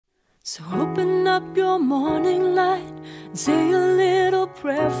So open up your morning light and say a little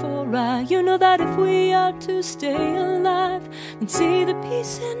prayer for I. You know that if we are to stay alive and see the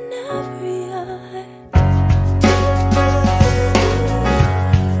peace in every eye.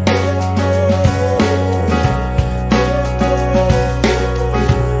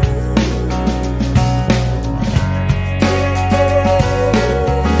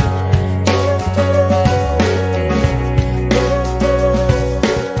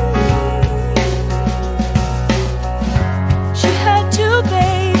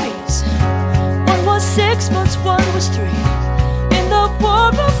 Months, one was 3 in the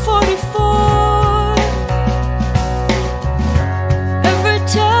war of 44. Every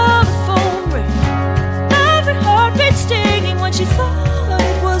telephone ring, every heartbeat stinging when she thought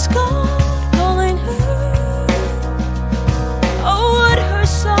it was God calling her. Oh, would her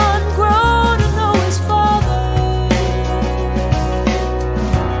son grow to know his father?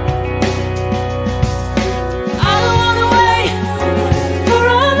 I don't want to wait for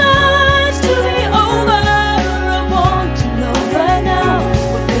our lives to be over.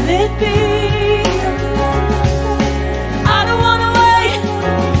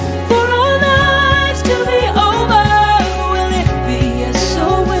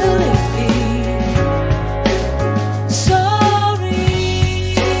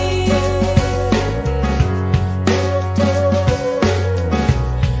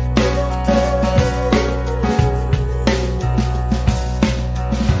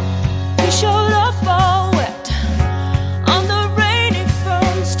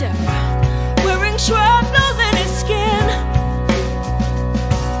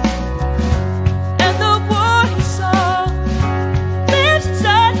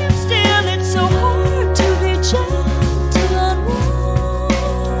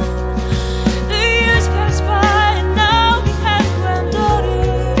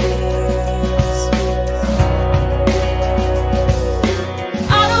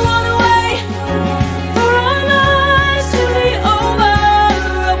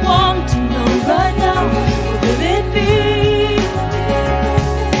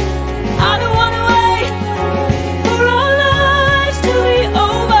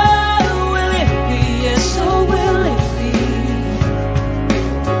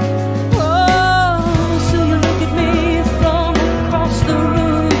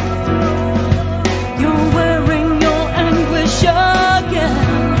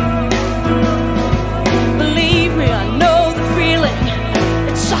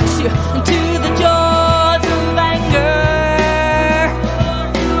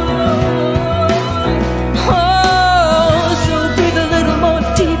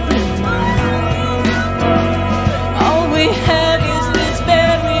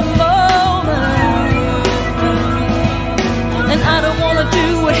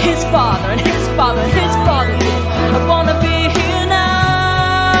 His father did. I wanna be here now.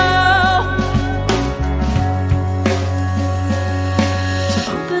 So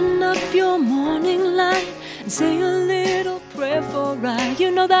open up your morning light and say a little prayer for I.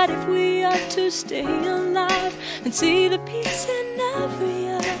 You know that if we are to stay alive and see the peace in every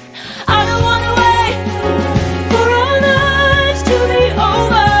eye. I don't wanna wait for our lives to be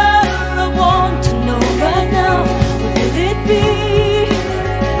over. I want to know right now, what will it be?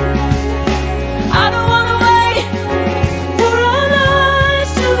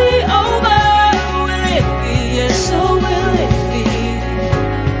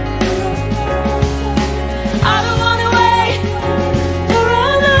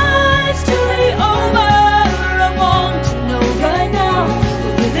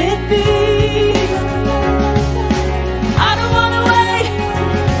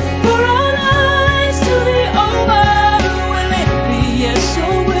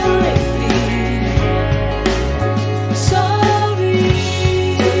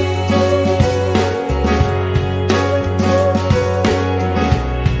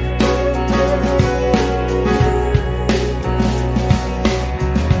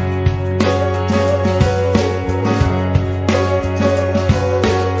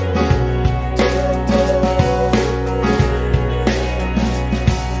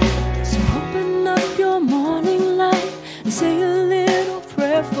 Say a little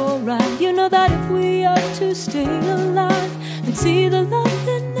prayer for I. You know that if we are to stay alive and see the love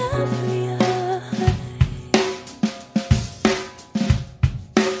in